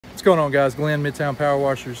What's going on, guys? Glenn, Midtown Power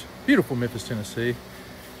Washers, beautiful Memphis, Tennessee.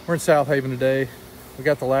 We're in South Haven today. We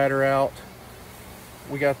got the ladder out.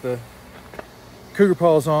 We got the cougar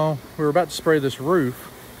paws on. We were about to spray this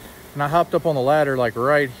roof, and I hopped up on the ladder like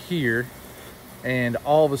right here, and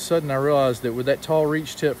all of a sudden I realized that with that tall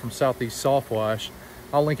reach tip from Sputheast Softwash,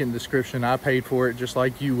 I'll link it in the description. I paid for it just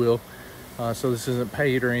like you will, so this isn't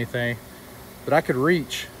paid or anything, but I could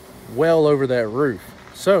reach well over that roof.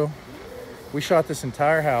 So we shot this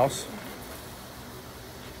entire house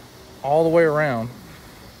all the way around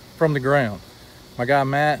from the ground. My guy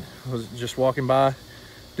Matt was just walking by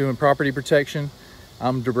doing property protection.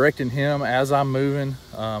 I'm directing him as I'm moving.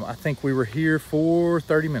 I think we were here for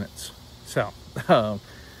 30 minutes. So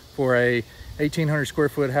for a 1,800 square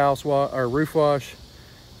foot house or roof wash,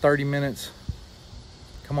 30 minutes.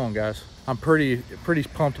 Come on, guys. I'm pretty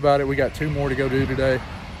pumped about it. We got 2 more to go do today.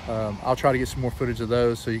 I'll try to get some more footage of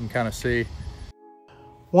those so you can kind of see.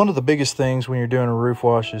 One of the biggest things when you're doing a roof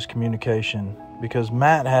wash is communication, because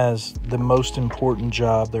Matt has the most important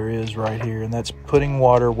job there is right here, and that's putting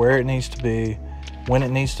water where it needs to be, when it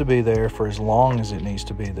needs to be there, for as long as it needs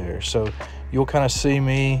to be there. So you'll kind of see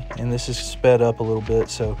me, and this is sped up a little bit,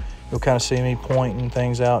 so you'll kind of see me pointing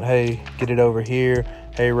things out. Hey, get it over here.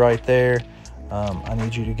 Hey, right there. I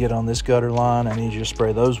need you to get on this gutter line. I need you to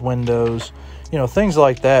spray those windows. You know, things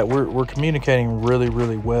like that. We're communicating really,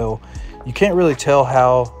 really well. You can't really tell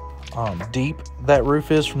how deep that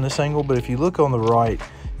roof is from this angle, but if you look on the right,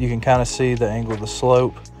 you can kind of see the angle of the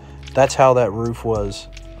slope. That's how that roof was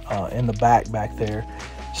in the back there.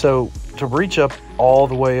 So to reach up all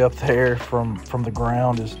the way up there from the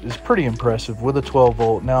ground is pretty impressive with a 12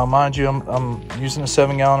 volt. Now, mind you, I'm using a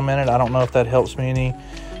 7 gallon a minute. I don't know if that helps me any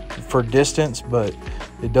for distance, but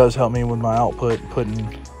it does help me with my output,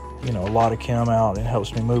 putting a lot of chem out, and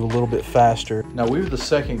helps me move a little bit faster. Now, we were the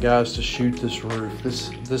second guys to shoot this roof.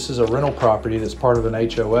 This is a rental property that's part of an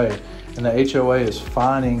HOA, and the HOA is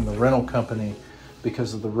fining the rental company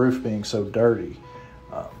because of the roof being so dirty.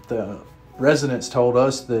 The residents told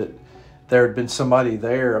us that there had been somebody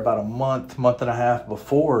there about a month and a half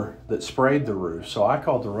before that sprayed the roof. So I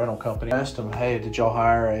called the rental company, asked them, hey, did y'all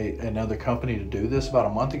hire another company to do this about a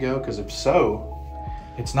month ago? Because if so,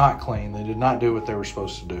 it's not clean. They did not do what they were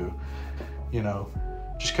supposed to do.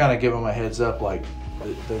 Just kind of give them a heads up, like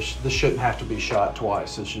this shouldn't have to be shot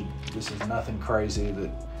twice. This is nothing crazy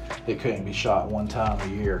that it couldn't be shot one time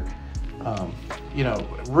a year.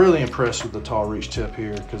 Really impressed with the tall reach tip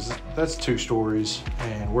here, because that's 2 stories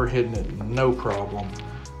and we're hitting it no problem,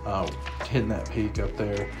 hitting that peak up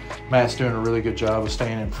there. Matt's doing a really good job of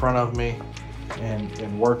staying in front of me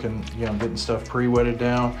and working, getting stuff pre-wetted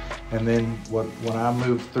down. And then when I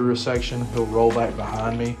move through a section, he'll roll back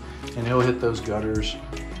behind me and he'll hit those gutters.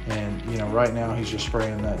 And right now he's just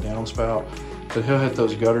spraying that downspout, but he'll hit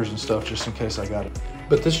those gutters and stuff just in case I got it.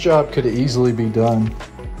 But this job could easily be done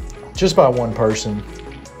just by one person.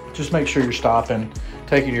 Just make sure you're stopping,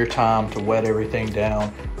 taking your time to wet everything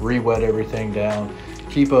down, re-wet everything down.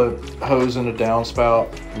 Keep a hose in a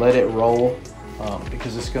downspout, let it roll,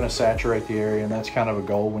 because it's going to saturate the area, and that's kind of a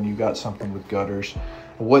goal when you got something with gutters.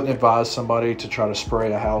 I wouldn't advise somebody to try to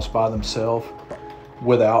spray a house by themselves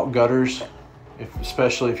without gutters,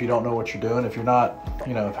 especially if you don't know what you're doing. If you're not,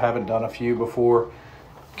 haven't done a few before,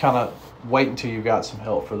 kind of wait until you got some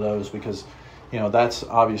help for those, because that's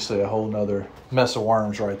obviously a whole nother mess of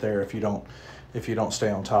worms right there if you don't stay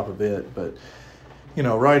on top of it. But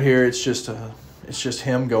right here, it's just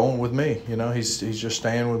him going with me. He's just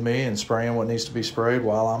staying with me and spraying what needs to be sprayed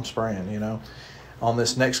while I'm spraying. On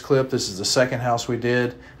this next clip, this is the second house we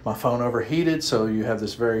did. My phone overheated, so you have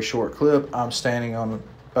this very short clip. I'm standing on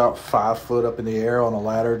about 5 foot up in the air on a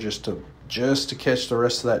ladder just to catch the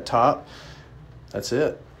rest of that top. That's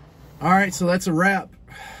it. All right, so that's a wrap.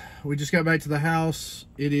 We just got back to the house.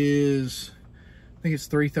 It is, I think it's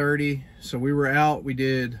 3:30. So we were out. We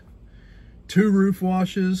did 2 roof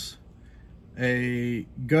washes, a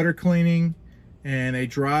gutter cleaning, and a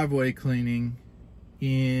driveway cleaning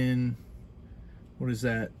in,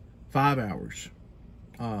 5 hours.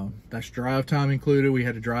 That's drive time included. We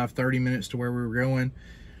had to drive 30 minutes to where we were going,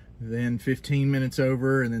 then 15 minutes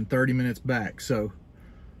over, and then 30 minutes back. So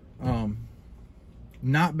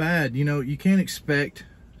not bad. You can't expect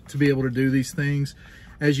to be able to do these things.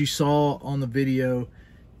 As you saw on the video,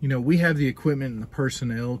 we have the equipment and the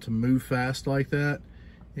personnel to move fast like that,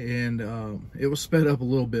 and it was sped up a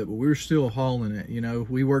little bit, but we were still hauling it.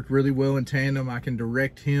 We worked really well in tandem. I can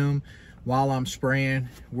direct him while I'm spraying.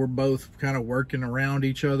 We're both kind of working around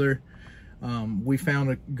each other. We found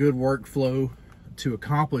a good workflow to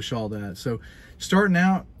accomplish all that. So starting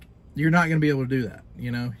out, you're not going to be able to do that.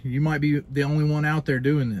 You know, you might be the only one out there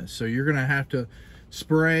doing this. So you're going to have to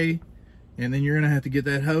spray, and then you're going to have to get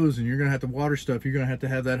that hose, and you're going to have to water stuff. You're going to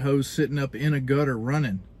have that hose sitting up in a gutter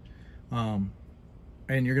running.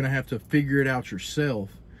 And you're going to have to figure it out yourself.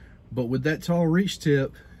 But with that tall reach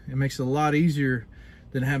tip, it makes it a lot easier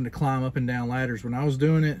than having to climb up and down ladders. When I was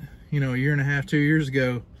doing it, you know, a year and a half, 2 years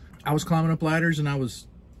ago, I was climbing up ladders and I was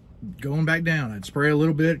going back down. I'd spray a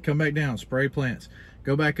little bit, come back down, spray plants,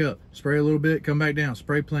 go back up, spray a little bit, come back down,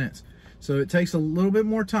 spray plants. So it takes a little bit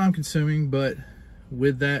more time consuming, but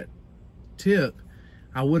with that tip,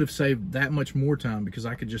 I would have saved that much more time, because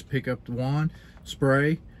I could just pick up the wand,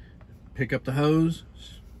 spray, pick up the hose,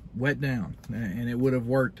 wet down, and it would have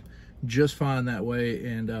worked just fine that way.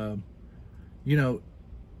 And you know,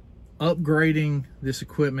 upgrading this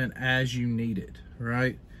equipment as you need it,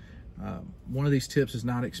 right? One of these tips is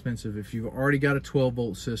not expensive. If you've already got a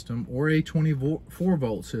 12-volt system or a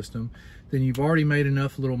 24-volt system, then you've already made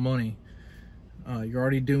enough little money. You're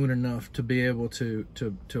already doing enough to be able to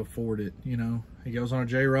afford it. You know, it goes on a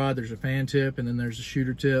J-rod. There's a fan tip, and then there's a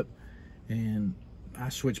shooter tip, and I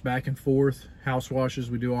switch back and forth. House washes,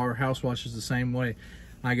 we do our house washes the same way.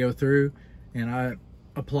 I go through and I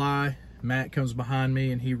apply, Matt comes behind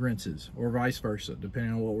me and he rinses, or vice versa,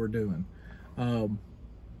 depending on what we're doing.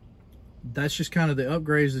 That's just kind of the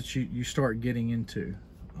upgrades that you start getting into.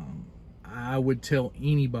 I would tell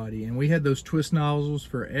anybody, and we had those twist nozzles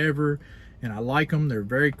forever, and I like them. They're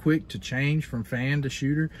very quick to change from fan to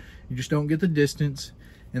shooter. You just don't get the distance,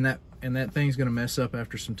 and that thing's going to mess up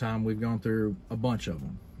after some time. We've gone through a bunch of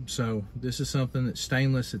them. So this is something that's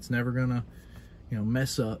stainless. It's never going to, you know,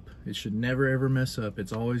 mess up. It should never ever mess up.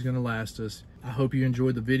 It's always going to last us. I hope you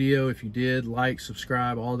enjoyed the video. If you did, like,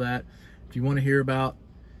 subscribe, all that. If you want to hear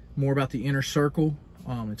more about the Inner Circle,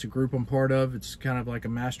 it's a group I'm part of. It's kind of like a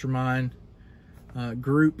mastermind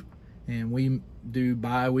group, and we do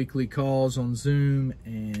bi-weekly calls on Zoom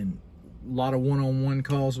and a lot of one-on-one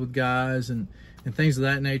calls with guys and things of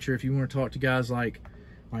that nature. If you want to talk to guys like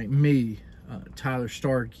me, Tyler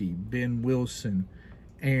Starkey, Ben Wilson,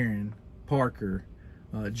 Aaron Parker,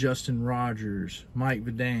 Justin Rogers, Mike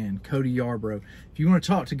Vidan, Cody Yarbrough. If you want to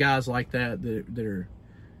talk to guys like that are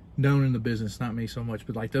known in the business, not me so much,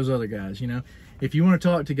 but like those other guys, you know, if you want to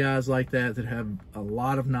talk to guys like that have a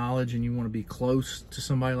lot of knowledge, and you want to be close to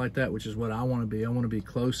somebody like that, which is what I want to be. I want to be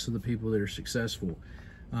close to the people that are successful.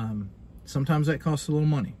 Sometimes that costs a little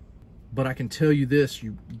money, but I can tell you this,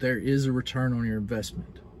 there is a return on your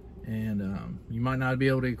investment. And you might not be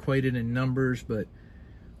able to equate it in numbers, but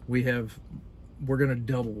we're going to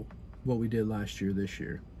double what we did last year this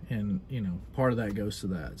year. And, you know, part of that goes to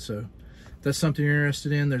that. So if that's something you're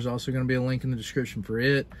interested in, there's also going to be a link in the description for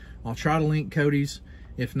it. I'll try to link Cody's.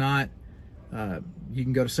 If not, you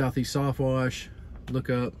can go to Sputheast Softwash, look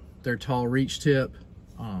up their tall reach tip.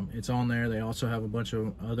 It's on there. They also have a bunch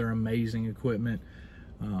of other amazing equipment,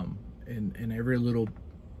 and every little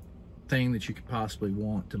thing that you could possibly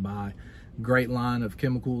want to buy. Great line of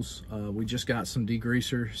chemicals. We just got some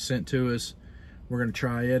degreaser sent to us. We're going to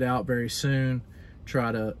try it out very soon.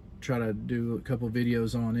 Try to do a couple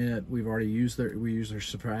videos on it. We've already used we use their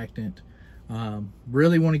surfactant.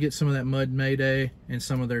 Really want to get some of that Mud Mayday and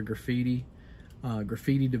some of their graffiti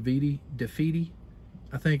Defeaty,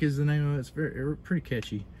 I think is the name of it. It's pretty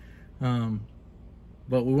catchy.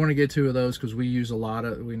 But we want to get 2 of those, because we use a lot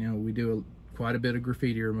of, we do quite a bit of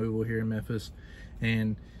graffiti removal here in Memphis,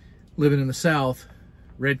 and living in the South,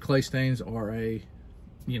 red clay stains are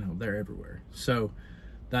they're everywhere. So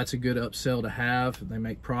that's a good upsell to have. They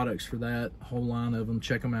make products for that, a whole line of them.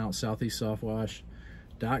 Check them out,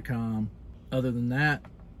 SputheastSoftwash.com. Other than that,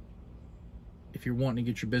 if you're wanting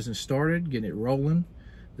to get your business started, getting it rolling,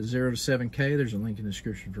 the 0 to 7K, there's a link in the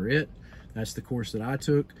description for it. That's the course that I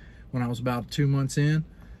took when I was about 2 months in,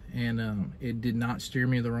 and it did not steer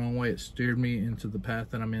me the wrong way. It steered me into the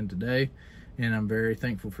path that I'm in today, and I'm very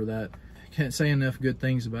thankful for that. I can't say enough good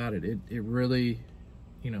things about it. It really,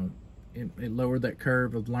 it lowered that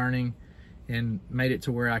curve of learning and made it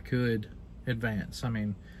to where I could advance. I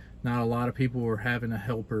mean, not a lot of people are having a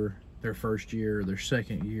helper their first year or their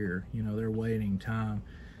second year. They're waiting time,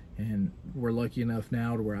 and we're lucky enough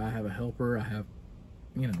now to where I have a helper. I have,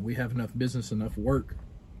 we have enough business, enough work,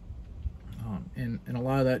 and a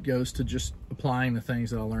lot of that goes to just applying the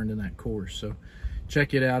things that I learned in that course. So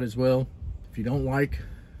check it out as well. If you don't like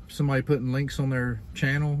somebody putting links on their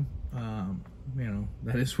channel,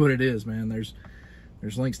 that is what it is, man.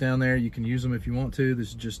 There's links down there. You can use them if you want to. This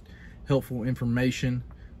is just helpful information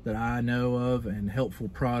that I know of, and helpful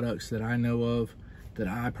products that I know of that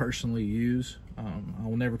I personally use. I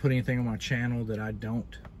will never put anything on my channel that I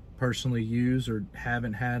don't personally use or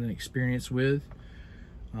haven't had an experience with.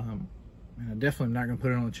 And I definitely am not going to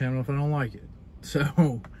put it on the channel if I don't like it.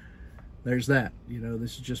 So there's that. You know,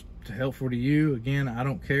 this is just helpful to you. Again, I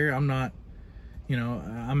don't care. I'm not, you know,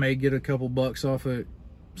 I may get a couple bucks off of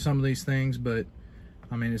some of these things, but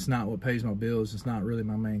I mean, it's not what pays my bills. It's not really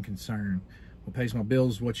my main concern. What pays my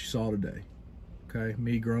bills is what you saw today. Okay,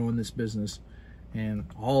 me growing this business, and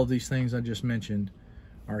all of these things I just mentioned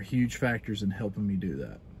are huge factors in helping me do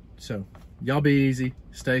that. So y'all be easy,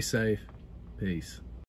 stay safe, peace.